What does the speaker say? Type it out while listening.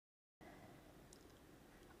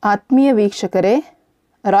ಆತ್ಮೀಯ ವೀಕ್ಷಕರೇ,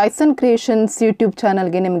 Royson creations YouTube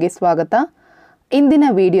ಚಾನಲ್ಗೆ ನಿಮಗೆ ಸ್ವಾಗತ. ಇಂದಿನ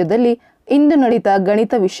ವಿಡಿಯೋದಲ್ಲಿ ಇಂದು ನಡೆದ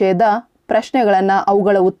ಗಣಿತ ವಿಷಯದ ಪ್ರಶ್ನೆಗಳನ್ನು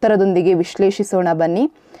ಅವುಗಳ ಉತ್ತರದೊಂದಿಗೆ ವಿಶ್ಲೇಷಿಸೋಣ ಬನ್ನಿ.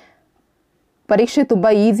 ಪರೀಕ್ಷೆ ತುಂಬ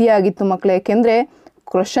ಈಸಿಯಾಗಿತ್ತು ಮಕ್ಕಳೇ, ಏಕೆಂದರೆ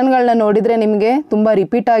ಕ್ವಶನ್ಗಳನ್ನ ನೋಡಿದರೆ ನಿಮಗೆ ತುಂಬ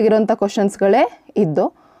ರಿಪೀಟ್ ಆಗಿರೋಂಥ ಕ್ವಶನ್ಸ್ಗಳೇ ಇದ್ದು.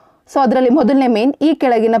 ಸೊ ಅದರಲ್ಲಿ ಮೊದಲನೇ ಮೇನ್, ಈ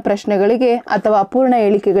ಕೆಳಗಿನ ಪ್ರಶ್ನೆಗಳಿಗೆ ಅಥವಾ ಅಪೂರ್ಣ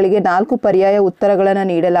ಹೇಳಿಕೆಗಳಿಗೆ 4 ಪರ್ಯಾಯ ಉತ್ತರಗಳನ್ನು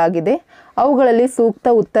ನೀಡಲಾಗಿದೆ. ಅವುಗಳಲ್ಲಿ ಸೂಕ್ತ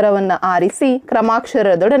ಉತ್ತರವನ್ನು ಆರಿಸಿ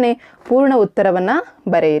ಕ್ರಮಾಕ್ಷರದೊಡನೆ ಪೂರ್ಣ ಉತ್ತರವನ್ನು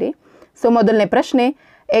ಬರೆಯಿರಿ. ಸೊ ಮೊದಲನೇ ಪ್ರಶ್ನೆ,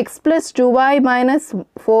 x + 2y -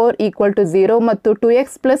 4 = 0 ಮತ್ತು 2x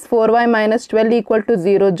 + 4y - 12 =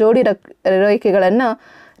 0 ಜೋಡಿ ರೇಖೆಗಳನ್ನು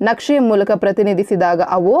ನಕ್ಷೆಯ ಮೂಲಕ ಪ್ರತಿನಿಧಿಸಿದಾಗ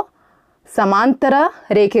ಅವು ಸಮಾಂತರ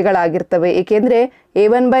ರೇಖೆಗಳಾಗಿರ್ತವೆ. ಏಕೆಂದರೆ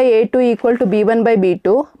a1/a2 =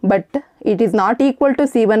 b1/b2 but it is not equal to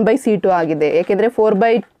c1/c2 ಆಗಿದೆ. ಏಕೆಂದರೆ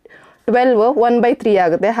 4/12 1/3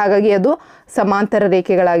 ಆಗುತ್ತೆ. ಹಾಗಾಗಿ ಅದು ಸಮಾಂತರ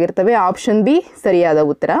ರೇಖೆಗಳಾಗಿರ್ತವೆ. ಆಪ್ಷನ್ ಬಿ ಸರಿಯಾದ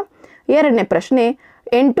ಉತ್ತರ. ಎರಡನೇ ಪ್ರಶ್ನೆ,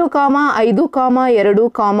 8, 5, 2,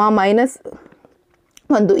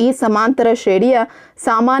 -1 ಈ ಸಮಾಂತರ ಶ್ರೇಣಿಯ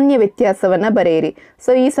ಸಾಮಾನ್ಯ ವ್ಯತ್ಯಾಸವನ್ನು ಬರೆಯಿರಿ.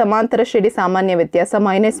 ಸೊ ಈ ಸಮಾಂತರ ಶ್ರೇಣಿ ಸಾಮಾನ್ಯ ವ್ಯತ್ಯಾಸ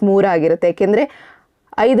 -3 ಆಗಿರುತ್ತೆ. ಏಕೆಂದರೆ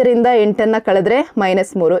 5ರಿಂದ 8 ಕಳೆದ್ರೆ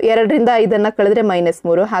 -3, 2ರಿಂದ 5 ಕಳೆದ್ರೆ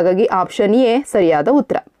 -3. ಹಾಗಾಗಿ ಆಪ್ಷನ್ ಎ ಸರಿಯಾದ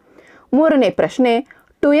ಉತ್ತರ. ಮೂರನೇ ಪ್ರಶ್ನೆ,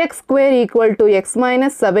 2x² = x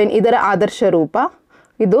 - 7 ಇದರ ಆದರ್ಶ ರೂಪ.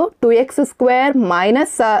 ಇದು 2x²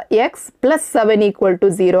 - x + 7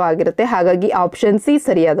 = 0 ಆಗಿರುತ್ತೆ. ಹಾಗಾಗಿ ಆಪ್ಷನ್ ಸಿ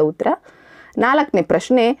ಸರಿಯಾದ ಉತ್ತರ. ನಾಲ್ಕನೇ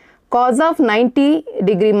ಪ್ರಶ್ನೆ, cos of 90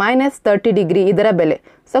 ಡಿಗ್ರಿ - 30 ಡಿಗ್ರಿ ಇದರ ಬೆಲೆ.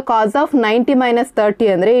 ಸೊ cos of 90 - 30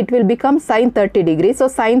 ಅಂದರೆ it will become sin 30 degree. So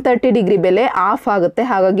sin 30 degree ಬೆಲೆ ಆಫ್ ಆಗುತ್ತೆ.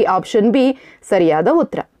 ಹಾಗಾಗಿ ಆಪ್ಷನ್ ಬಿ ಸರಿಯಾದ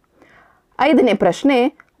ಉತ್ತರ. ಐದನೇ ಪ್ರಶ್ನೆ,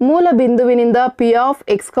 ಮೂಲ ಬಿಂದುವಿನಿಂದ p of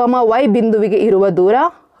x, y ಬಿಂದುವಿಗೆ ಇರುವ ದೂರ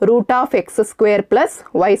 √x² +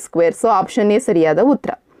 y². So option A ಸರಿಯಾದ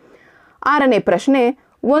ಉತ್ತರ. ಆರನೇ ಪ್ರಶ್ನೆ,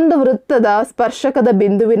 ಒಂದು ವೃತ್ತದ ಸ್ಪರ್ಶಕದ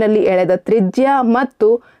ಬಿಂದುವಿನಲ್ಲಿ ಎಳೆದ ತ್ರಿಜ್ಯ ಮತ್ತು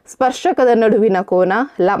ಸ್ಪರ್ಶಕದ ನಡುವಿನ ಕೋನ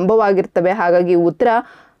ಲಂಬವಾಗಿರ್ತವೆ. ಹಾಗಾಗಿ ಉತ್ತರ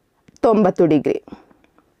 90 ಡಿಗ್ರಿ.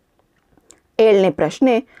 ಏಳನೇ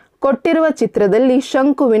ಪ್ರಶ್ನೆ, ಕೊಟ್ಟಿರುವ ಚಿತ್ರದಲ್ಲಿ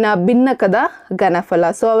ಶಂಕುವಿನ ಭಿನ್ನಕದ ಘನಫಲ.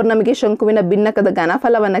 ಸೊ ಅವರು ನಮಗೆ ಶಂಕುವಿನ ಭಿನ್ನಕದ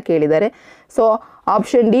ಘನಫಲವನ್ನು ಕೇಳಿದ್ದಾರೆ. ಸೊ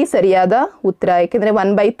ಆಪ್ಷನ್ ಡಿ ಸರಿಯಾದ ಉತ್ತರ. ಏಕೆಂದರೆ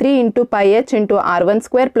 1/3 × πh ×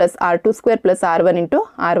 r1² + r2² + r1 ×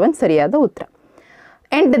 r1 ಸರಿಯಾದ ಉತ್ತರ.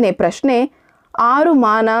 ಎಂಟನೇ ಪ್ರಶ್ನೆ, 6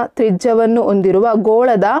 ಮಾನ ತ್ರಿಜ್ಯವನ್ನು ಹೊಂದಿರುವ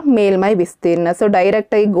ಗೋಳದ ಮೇಲ್ಮೈ ವಿಸ್ತೀರ್ಣ. ಸೊ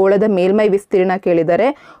ಡೈರೆಕ್ಟಾಗಿ ಗೋಳದ ಮೇಲ್ಮೈ ವಿಸ್ತೀರ್ಣ ಕೇಳಿದರೆ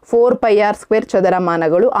 4πr²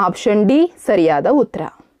 ಚದರಮಾನಗಳು. ಆಪ್ಷನ್ ಡಿ ಸರಿಯಾದ ಉತ್ತರ.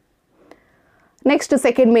 ನೆಕ್ಸ್ಟ್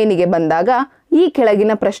ಸೆಕೆಂಡ್ ಮೇನಿಗೆ ಬಂದಾಗ, ಈ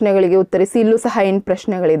ಕೆಳಗಿನ ಪ್ರಶ್ನೆಗಳಿಗೆ ಉತ್ತರಿಸಿ. ಇಲ್ಲೂ ಸಹ 8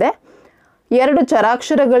 ಪ್ರಶ್ನೆಗಳಿದೆ. 2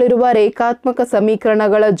 ಚರಾಕ್ಷರಗಳಿರುವ ರೇಖಾತ್ಮಕ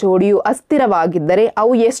ಸಮೀಕರಣಗಳ ಜೋಡಿಯು ಅಸ್ಥಿರವಾಗಿದ್ದರೆ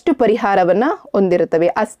ಅವು ಎಷ್ಟು ಪರಿಹಾರವನ್ನು ಹೊಂದಿರುತ್ತವೆ?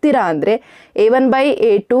 ಅಸ್ಥಿರ ಅಂದರೆ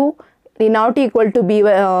a1/a2 not equal to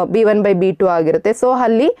b1/b2 ಆಗಿರುತ್ತೆ. ಸೊ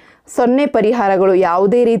ಅಲ್ಲಿ 0 ಪರಿಹಾರಗಳು,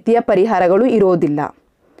 ಯಾವುದೇ ರೀತಿಯ ಪರಿಹಾರಗಳು ಇರೋದಿಲ್ಲ.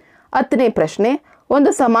 10ನೇ ಪ್ರಶ್ನೆ, ಒಂದು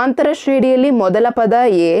ಸಮಾಂತರ ಶ್ರೇಣಿಯಲ್ಲಿ ಮೊದಲ ಪದ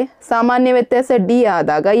a, ಸಾಮಾನ್ಯ ವ್ಯತ್ಯಾಸ d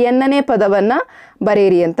ಆದಾಗ nನೇ ಪದವನ್ನು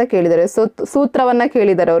ಬರೆಯಿರಿ ಅಂತ ಕೇಳಿದ್ದಾರೆ. ಸೊ ಸೂತ್ರವನ್ನು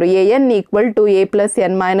ಕೇಳಿದ್ದಾರೆ ಅವರು. an = a +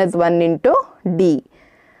 n - 1 × d.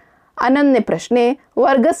 11ನೇ ಪ್ರಶ್ನೆ,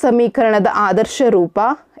 ವರ್ಗ ಸಮೀಕರಣದ ಆದರ್ಶ ರೂಪ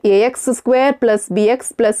ax² + bx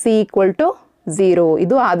 + c = 0.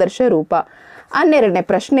 ಇದು ಆದರ್ಶ ರೂಪ. 12ನೇ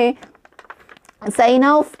ಪ್ರಶ್ನೆ,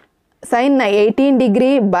 sin 18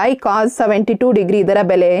 ಡಿಗ್ರಿ / cos 72 ಡಿಗ್ರಿ ಇದರ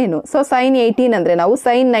ಬೆಲೆ ಏನು? ಸೊ sin 18 ಅಂದರೆ ನಾವು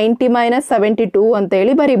sin 90 - 72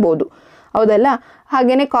 ಅಂತೇಳಿ ಬರಿಬೋದು, ಹೌದಲ್ಲ?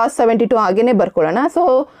 ಹಾಗೆಯೇ cos 72 ಹಾಗೆಯೇ ಬರ್ಕೊಳ್ಳೋಣ. ಸೊ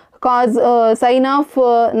sin of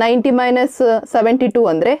 90 - 72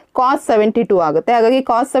 ಅಂದರೆ cos 72 ಆಗುತ್ತೆ. ಹಾಗಾಗಿ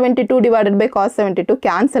cos 72 / cos 72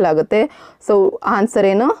 ಕ್ಯಾನ್ಸಲ್ ಆಗುತ್ತೆ. ಸೊ ಆನ್ಸರ್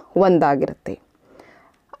ಏನು? 1 ಆಗಿರುತ್ತೆ.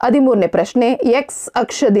 13ನೇ ಪ್ರಶ್ನೆ, x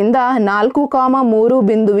ಅಕ್ಷದಿಂದ 4, 3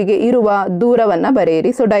 ಬಿಂದುವಿಗೆ ಇರುವ ದೂರವನ್ನು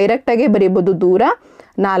ಬರೆಯಿರಿ. ಸೊ ಡೈರೆಕ್ಟಾಗಿ ಬರೀಬೋದು, ದೂರ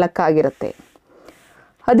 4 ಆಗಿರುತ್ತೆ.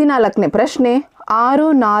 14ನೇ ಪ್ರಶ್ನೆ, 6,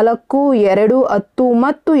 4, 2, 10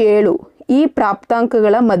 ಮತ್ತು 7 ಈ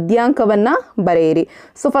ಪ್ರಾಪ್ತಾಂಕಗಳ ಮಧ್ಯಾಂಕವನ್ನು ಬರೆಯಿರಿ.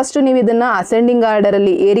 ಸೊ ಫಸ್ಟ್ ನೀವು ಇದನ್ನು ಅಸೆಂಡಿಂಗ್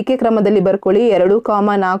ಆರ್ಡರಲ್ಲಿ ಏರಿಕೆ ಕ್ರಮದಲ್ಲಿ ಬರ್ಕೊಳ್ಳಿ. 2,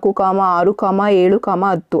 4, 6, 7,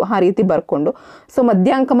 10 ಆ ರೀತಿ ಬರ್ಕೊಂಡು. ಸೊ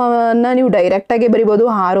ಮಧ್ಯಾಂಕವನ್ನು ನೀವು ಡೈರೆಕ್ಟಾಗಿ ಬರಿಬೋದು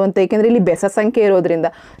 6 ಅಂತ, ಏಕೆಂದರೆ ಇಲ್ಲಿ ಬೆಸ ಸಂಖ್ಯೆ ಇರೋದ್ರಿಂದ.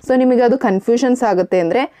 ಸೊ ನಿಮಗೆ ಅದು ಕನ್ಫ್ಯೂಷನ್ಸ್ ಆಗುತ್ತೆ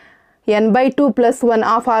ಅಂದರೆ n/2 + 1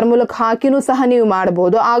 ಆ ಫಾರ್ಮುಲಕ್ಕೆ ಹಾಕಿನೂ ಸಹ ನೀವು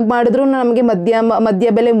ಮಾಡ್ಬೋದು. ಆಗ ಮಾಡಿದ್ರೂ ನಮಗೆ ಮಧ್ಯ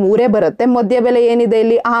ಬೆಲೆ 3 ಬರುತ್ತೆ. ಮಧ್ಯ ಬೆಲೆ ಏನಿದೆ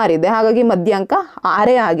ಇಲ್ಲಿ 6 ಇದೆ. ಹಾಗಾಗಿ ಮಧ್ಯಾಂಕ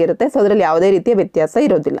 6 ಆಗಿರುತ್ತೆ. ಸೊ ಅದರಲ್ಲಿ ಯಾವುದೇ ರೀತಿಯ ವ್ಯತ್ಯಾಸ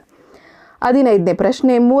ಇರೋದಿಲ್ಲ. 15ನೇ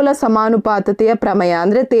ಪ್ರಶ್ನೆ, ಮೂಲ ಸಮಾನುಪಾತತೆಯ ಪ್ರಮೇಯ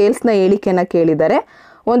ಅಂದರೆ ತೇಲ್ಸ್ನ ಹೇಳಿಕೆಯನ್ನು ಕೇಳಿದರೆ.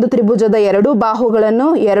 ಒಂದು ತ್ರಿಭುಜದ 2 ಬಾಹುಗಳನ್ನು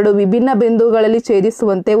 2 ವಿಭಿನ್ನ ಬಿಂದುಗಳಲ್ಲಿ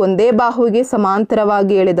ಛೇದಿಸುವಂತೆ ಒಂದೇ ಬಾಹುವಿಗೆ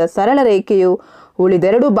ಸಮಾಂತರವಾಗಿ ಎಳೆದ ಸರಳ ರೇಖೆಯು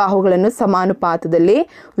ಉಳಿದೆರಡು ಬಾಹುಗಳನ್ನು ಸಮಾನುಪಾತದಲ್ಲಿ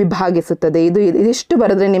ವಿಭಾಗಿಸುತ್ತದೆ. ಇದಿಷ್ಟು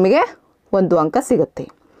ಬರೆದ್ರೆ ನಿಮಗೆ 1 ಅಂಕ ಸಿಗುತ್ತೆ.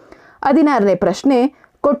 16ನೇ ಪ್ರಶ್ನೆ,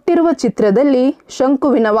 ಕೊಟ್ಟಿರುವ ಚಿತ್ರದಲ್ಲಿ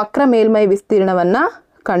ಶಂಕುವಿನ ವಕ್ರ ಮೇಲ್ಮೈ ವಿಸ್ತೀರ್ಣವನ್ನು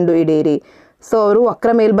ಕಂಡುಹಿಡಿಯಿರಿ. ಸೊ ಅವರು ವಕ್ರ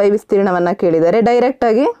ಮೇಲ್ಮೈ ವಿಸ್ತೀರ್ಣವನ್ನು ಕೇಳಿದ್ದಾರೆ.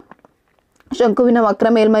 ಡೈರೆಕ್ಟಾಗಿ ಶಂಕುವಿನ ವಕ್ರ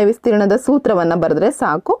ಮೇಲ್ಮೈ ವಿಸ್ತೀರ್ಣದ ಸೂತ್ರವನ್ನು ಬರೆದ್ರೆ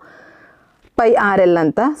ಸಾಕು, ಪೈ ಆರ್ ಎಲ್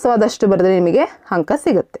ಅಂತ. ಸೊ ಅದಷ್ಟು ಬರೆದ್ರೆ ನಿಮಗೆ ಅಂಕ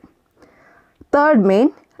ಸಿಗುತ್ತೆ. ಥರ್ಡ್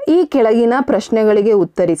ಮೇನ್, ಈ ಕೆಳಗಿನ ಪ್ರಶ್ನೆಗಳಿಗೆ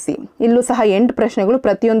ಉತ್ತರಿಸಿ. ಇಲ್ಲೂ ಸಹ 8 ಪ್ರಶ್ನೆಗಳು,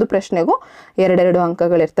 ಪ್ರತಿಯೊಂದು ಪ್ರಶ್ನೆಗೂ 2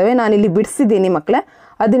 ಅಂಕಗಳಿರ್ತವೆ. ನಾನಿಲ್ಲಿ ಬಿಡಿಸಿದ್ದೀನಿ ಮಕ್ಕಳೇ.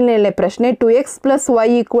 17ನೇ ಪ್ರಶ್ನೆ, 2x + y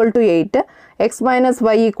 = 8, x -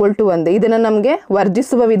 y = 1. ಇದನ್ನು ನಮಗೆ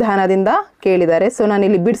ವರ್ಜಿಸುವ ವಿಧಾನದಿಂದ ಕೇಳಿದ್ದಾರೆ. ಸೊ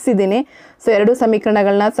ನಾನಿಲ್ಲಿ ಬಿಡಿಸಿದ್ದೀನಿ. ಸೊ 2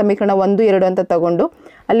 ಸಮೀಕರಣಗಳನ್ನ ಸಮೀಕರಣ 1, 2 ಅಂತ ತಗೊಂಡು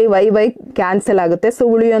ಅಲ್ಲಿ y ಕ್ಯಾನ್ಸಲ್ ಆಗುತ್ತೆ. ಸೊ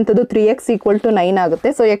ಉಳಿಯುವಂಥದ್ದು 3x = 9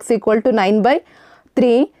 ಆಗುತ್ತೆ. So x =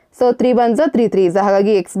 9/3. So 3 1s 3 3s,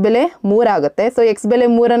 ಹಾಗಾಗಿ x ಬೆಲೆ 3 ಆಗುತ್ತೆ. ಸೊ x ಬೆಲೆ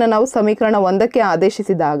 3ಅನ್ನು ನಾವು ಸಮೀಕರಣ 1ಕ್ಕೆ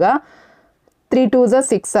ಆದೇಶಿಸಿದಾಗ 3 2s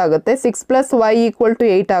 6 ಆಗುತ್ತೆ. 6 + y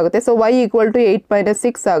 = 8 ಆಗುತ್ತೆ. ಸೊ y = 8 -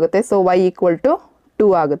 6 ಆಗುತ್ತೆ. ಸೊ y = 2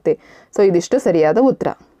 ಆಗುತ್ತೆ. ಸೊ ಇದಿಷ್ಟು ಸರಿಯಾದ ಉತ್ತರ.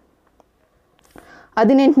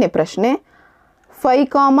 18ನೇ ಪ್ರಶ್ನೆ,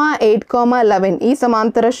 5, 8, 11 ಈ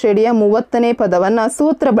ಸಮಾಂತರ ಶ್ರೇಣಿಯ 30ನೇ ಪದವನ್ನು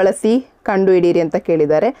ಸೂತ್ರ ಬಳಸಿ ಕಂಡುಹಿಡಿಯಿರಿ ಅಂತ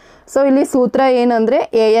ಕೇಳಿದ್ದಾರೆ. ಸೊ ಇಲ್ಲಿ ಸೂತ್ರ ಏನಂದರೆ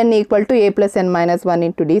an = a + n -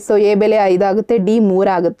 1 × d. So a ಬೆಲೆ 5 ಆಗುತ್ತೆ, d 3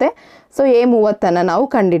 ಆಗುತ್ತೆ. ಸೊ a 30ಅನ್ನು ನಾವು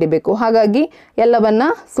ಕಂಡುಹಿಡಿಬೇಕು. ಹಾಗಾಗಿ ಎಲ್ಲವನ್ನ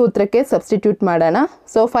ಸೂತ್ರಕ್ಕೆ ಸಬ್ಸ್ಟಿಟ್ಯೂಟ್ ಮಾಡೋಣ.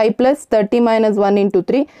 ಸೊ 5 + 30 - 1 ×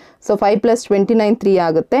 3. ಸೊ 5 + 29 3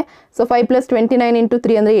 ಆಗುತ್ತೆ. ಸೊ 5 + 29 ×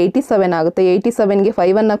 3 ಅಂದರೆ 87 ಆಗುತ್ತೆ. 87ಗೆ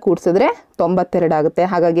 5ಅನ್ನು ಕೂಡಿಸಿದ್ರೆ 92 ಆಗುತ್ತೆ.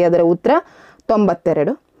 ಹಾಗಾಗಿ ಅದರ ಉತ್ತರ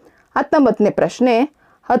 92. 19ನೇ ಪ್ರಶ್ನೆ,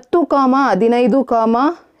 10, 15,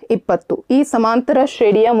 20 ಈ ಸಮಾಂತರ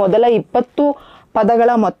ಶ್ರೇಣಿಯ ಮೊದಲ 20 ಪದಗಳ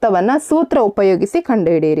ಮೊತ್ತವನ್ನು ಸೂತ್ರ ಉಪಯೋಗಿಸಿ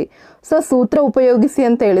ಕಂಡುಹಿಡಿಯಿರಿ. ಸೊ ಸೂತ್ರ ಉಪಯೋಗಿಸಿ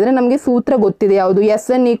ಅಂತ ಹೇಳಿದರೆ ನಮಗೆ ಸೂತ್ರ ಗೊತ್ತಿದೆ ಯಾವುದು,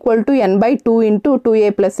 sn = n/2 × 2a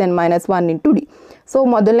 + n - 1 × d. So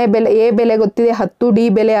ಮೊದಲನೇ ಬೆಲೆ a ಬೆಲೆ ಗೊತ್ತಿದೆ 10, d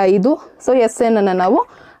ಬೆಲೆ 5. ಸೊ sn ಅನ್ನು ನಾವು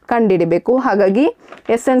ಕಂಡುಹಿಡಿಬೇಕು. ಹಾಗಾಗಿ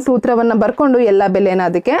sn ಸೂತ್ರವನ್ನು ಬರ್ಕೊಂಡು ಎಲ್ಲ ಬೆಲೆನ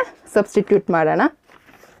ಅದಕ್ಕೆ ಸಬ್ಸ್ಟಿಟ್ಯೂಟ್ ಮಾಡೋಣ.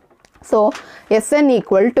 So sn =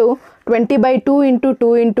 20/2 × 2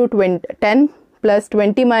 × 10 +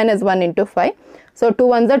 20 - 1 × 5. So 2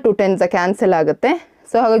 1s 2 10s cancel ಆಗುತ್ತೆ.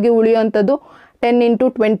 ಸೊ ಹಾಗಾಗಿ ಉಳಿಯುವಂಥದ್ದು 10 ×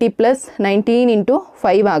 20 + 19 ×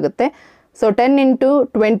 5 ಆಗುತ್ತೆ. ಸೊ 10 ×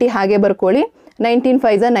 20 ಹಾಗೆ ಬರ್ಕೊಳ್ಳಿ. 19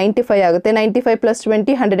 5s 95 ಆಗುತ್ತೆ. 95 +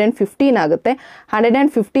 20 115 ಆಗುತ್ತೆ.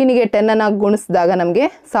 115ಗೆ 10ಅನ್ನು ಗುಣಿಸಿದಾಗ ನಮಗೆ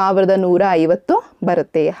 1150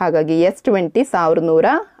 ಬರುತ್ತೆ. ಹಾಗಾಗಿ S20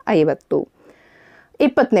 1150.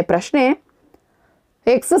 20ನೇ ಪ್ರಶ್ನೆ,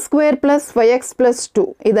 x² + 5x + 2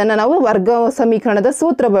 ಇದನ್ನು ನಾವು ವರ್ಗ ಸಮೀಕರಣದ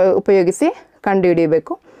ಸೂತ್ರ ಉಪಯೋಗಿಸಿ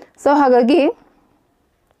ಕಂಡುಹಿಡಿಯಬೇಕು. ಸೊ ಹಾಗಾಗಿ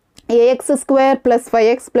ax² +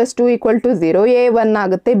 5x + 2 = 0. a 1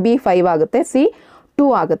 ಆಗುತ್ತೆ, b 5 ಆಗುತ್ತೆ, c 2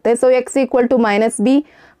 ಆಗುತ್ತೆ. So x = -b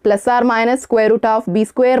 ± √b²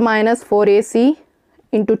 - 4ac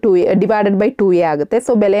 × 2a / 2a ಆಗುತ್ತೆ.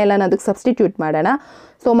 ಸೊ ಬೆಲೆ ಎಲ್ಲ ಅದಕ್ಕೆ ಸಬ್ಸ್ಟಿಟ್ಯೂಟ್ ಮಾಡೋಣ.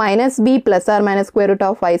 So -b ± √5²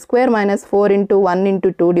 - 4 × 1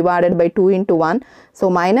 × 2 / 2 × 1. ಸೊ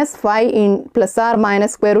 -5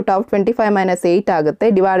 ± √25 - 8 ಆಗುತ್ತೆ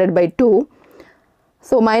 / 2.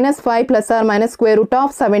 ಸೊ -5 ±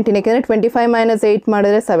 √17 ಯಾಕೆಂದರೆ 25 - 8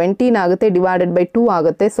 ಮಾಡಿದ್ರೆ 17 ಆಗುತ್ತೆ / 2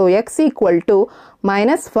 ಆಗುತ್ತೆ. So x =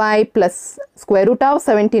 -5 +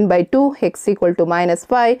 √17/2. x =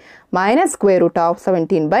 -5 -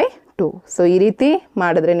 √17/2. ಸೊ ಈ ರೀತಿ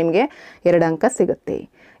ಮಾಡಿದ್ರೆ ನಿಮಗೆ 2 ಅಂಕ ಸಿಗುತ್ತೆ.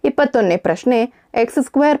 21ನೇ ಪ್ರಶ್ನೆ, x²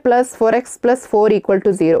 + 4x + 4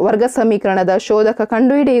 = 0 ವರ್ಗ ಸಮೀಕರಣದ ಶೋಧಕ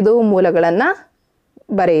ಕಂಡುಹಿಡಿದು ಮೂಲಗಳನ್ನು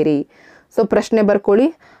ಬರೆಯಿರಿ. ಸೊ ಪ್ರಶ್ನೆ ಬರ್ಕೊಳ್ಳಿ,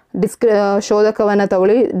 ಶೋಧಕವನ್ನು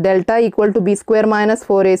ತಗೊಳ್ಳಿ. Delta = b² -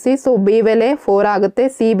 4ac. So b ಬೆಲೆ 4 ಆಗುತ್ತೆ,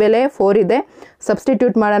 c ಬೆಲೆ 4 ಇದೆ,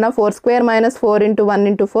 ಸಬ್ಸ್ಟಿಟ್ಯೂಟ್ ಮಾಡೋಣ. 4² - 4 × 1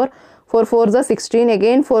 × 4. 4 4s 16,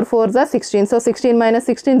 ಅಗೇನ್ 4 4s 16. ಸೊ 16 -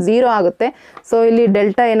 16 0 ಆಗುತ್ತೆ. ಸೊ ಇಲ್ಲಿ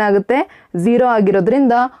ಡೆಲ್ಟಾ ಏನಾಗುತ್ತೆ 0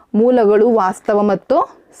 ಆಗಿರೋದ್ರಿಂದ ಮೂಲಗಳು ವಾಸ್ತವ ಮತ್ತು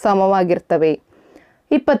ಸಮವಾಗಿರ್ತವೆ.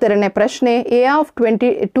 22ನೇ ಪ್ರಶ್ನೆ,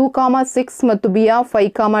 a(22, 6) ಮತ್ತು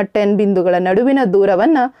b(5, 10) ಬಿಂದುಗಳ ನಡುವಿನ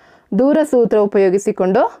ದೂರವನ್ನು ದೂರ ಸೂತ್ರ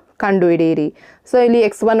ಉಪಯೋಗಿಸಿಕೊಂಡು ಕಂಡುಹಿಡಿಯಿರಿ. ಸೊ ಇಲ್ಲಿ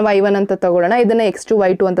x1 y1 ಅಂತ ತಗೊಳ್ಳೋಣ. ಇದನ್ನು x2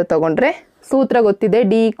 y2 ಅಂತ ತಗೊಂಡ್ರೆ ಸೂತ್ರ ಗೊತ್ತಿದೆ.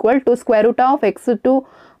 d = √x2 -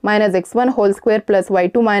 x1 2 +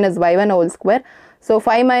 y2 - y1 2. So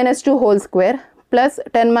 5 - 2 2 +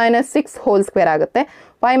 10 - 6 2 ಆಗುತ್ತೆ.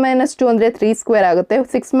 5 - 2 ಅಂದರೆ 3² ಆಗುತ್ತೆ.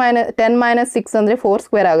 10 - 6 ಅಂದರೆ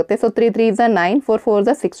 4² ಆಗುತ್ತೆ. So 3 3s 9, 4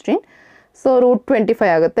 4s 16. ಸೊ √25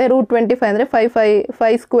 ಆಗುತ್ತೆ. √25 ಅಂದರೆ 5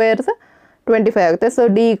 2 25 ಆಗುತ್ತೆ. So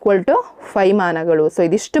d = 5 ಮಾನಗಳು. ಸೊ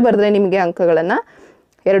ಇದಿಷ್ಟು ಬರೆದ್ರೆ ನಿಮಗೆ ಅಂಕಗಳನ್ನು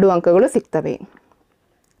 2 ಅಂಕಗಳು ಸಿಗ್ತವೆ.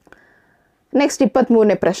 ನೆಕ್ಸ್ಟ್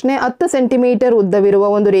 23ನೇ ಪ್ರಶ್ನೆ, 10 ಸೆಂಟಿಮೀಟರ್ ಉದ್ದವಿರುವ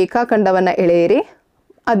ಒಂದು ರೇಖಾಖಂಡವನ್ನು ಎಳೆಯಿರಿ.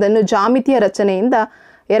 ಅದನ್ನು ಜಾಮಿತಿಯ ರಚನೆಯಿಂದ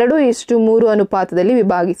 2:3 ಅನುಪಾತದಲ್ಲಿ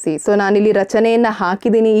ವಿಭಾಗಿಸಿ. ಸೊ ನಾನಿಲ್ಲಿ ರಚನೆಯನ್ನು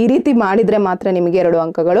ಹಾಕಿದ್ದೀನಿ. ಈ ರೀತಿ ಮಾಡಿದರೆ ಮಾತ್ರ ನಿಮಗೆ 2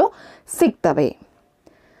 ಅಂಕಗಳು ಸಿಗ್ತವೆ.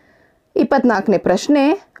 24ನೇ ಪ್ರಶ್ನೆ,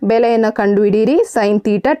 ಬೆಲೆಯನ್ನು ಕಂಡುಹಿಡಿಯಿರಿ sign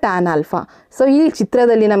theta tan alpha. So ಈ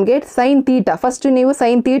ಚಿತ್ರದಲ್ಲಿ ನಮಗೆ ಸೈನ್ ತೀಟಾ, ಫಸ್ಟ್ ನೀವು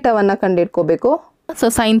ಸೈನ್ ತೀಟವನ್ನು ಕಂಡುಹಿಡ್ಕೋಬೇಕು. ಸೊ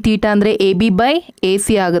ಸೈನ್ ತೀಟಾ ಅಂದರೆ AB ಬೈ AC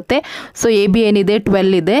ಆಗುತ್ತೆ. ಸೊ AB ಏನಿದೆ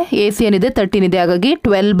 12 ಇದೆ, AC ಏನಿದೆ 13 ಇದೆ, ಹಾಗಾಗಿ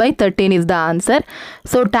 12/13 is the answer.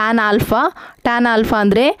 So tan alpha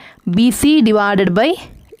ಅಂದರೆ BC ಡಿವೈಡೆಡ್ ಬೈ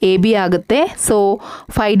AB ಆಗುತ್ತೆ. So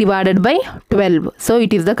 5/12. So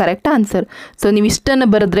it is the correct answer. So ನೀವು ಇಷ್ಟನ್ನು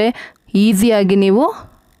ಬರೆದ್ರೆ ಈಸಿಯಾಗಿ ನೀವು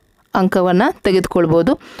ಅಂಕವನ್ನು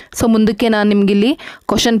ತೆಗೆದುಕೊಳ್ಬೋದು. ಸೊ ಮುಂದಕ್ಕೆ ನಾನು ನಿಮಗಿಲ್ಲಿ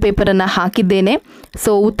ಕ್ವಶನ್ ಪೇಪರನ್ನು ಹಾಕಿದ್ದೇನೆ.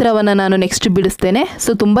 ಸೊ ಉತ್ತರವನ್ನು ನಾನು ನೆಕ್ಸ್ಟ್ ಬಿಡಿಸ್ತೇನೆ.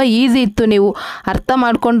 ಸೊ ತುಂಬ ಈಸಿ ಇತ್ತು, ನೀವು ಅರ್ಥ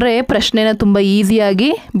ಮಾಡಿಕೊಂಡ್ರೆ ಪ್ರಶ್ನೆನ ತುಂಬ ಈಸಿಯಾಗಿ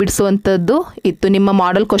ಬಿಡಿಸುವಂಥದ್ದು ಇತ್ತು. ನಿಮ್ಮ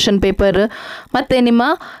ಮಾಡೆಲ್ ಕ್ವಶನ್ ಪೇಪರ್ ಮತ್ತು ನಿಮ್ಮ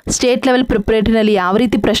ಸ್ಟೇಟ್ ಲೆವೆಲ್ ಪ್ರಿಪ್ರೇಟರಿನಲ್ಲಿ ಯಾವ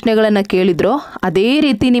ರೀತಿ ಪ್ರಶ್ನೆಗಳನ್ನು ಕೇಳಿದ್ರೋ ಅದೇ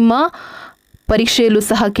ರೀತಿ ನಿಮ್ಮ ಪರೀಕ್ಷೆಯಲ್ಲೂ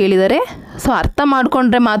ಸಹ ಕೇಳಿದರೆ. ಸೊ ಅರ್ಥ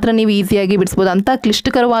ಮಾಡಿಕೊಂಡ್ರೆ ಮಾತ್ರ ನೀವು ಈಸಿಯಾಗಿ ಬಿಡಿಸ್ಬೋದು. ಅಂಥ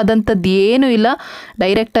ಕ್ಲಿಷ್ಟಕರವಾದಂಥದ್ದು ಏನೂ ಇಲ್ಲ,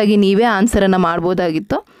 ಡೈರೆಕ್ಟಾಗಿ ನೀವೇ ಆನ್ಸರನ್ನು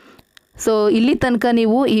ಮಾಡ್ಬೋದಾಗಿತ್ತು. ಸೊ ಇಲ್ಲಿ ತನಕ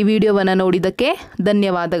ನೀವು ಈ ವಿಡಿಯೋವನ್ನು ನೋಡಿದ್ದಕ್ಕೆ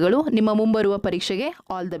ಧನ್ಯವಾದಗಳು. ನಿಮ್ಮ ಮುಂಬರುವ ಪರೀಕ್ಷೆಗೆ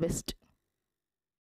ಆಲ್ ದ ಬೆಸ್ಟ್.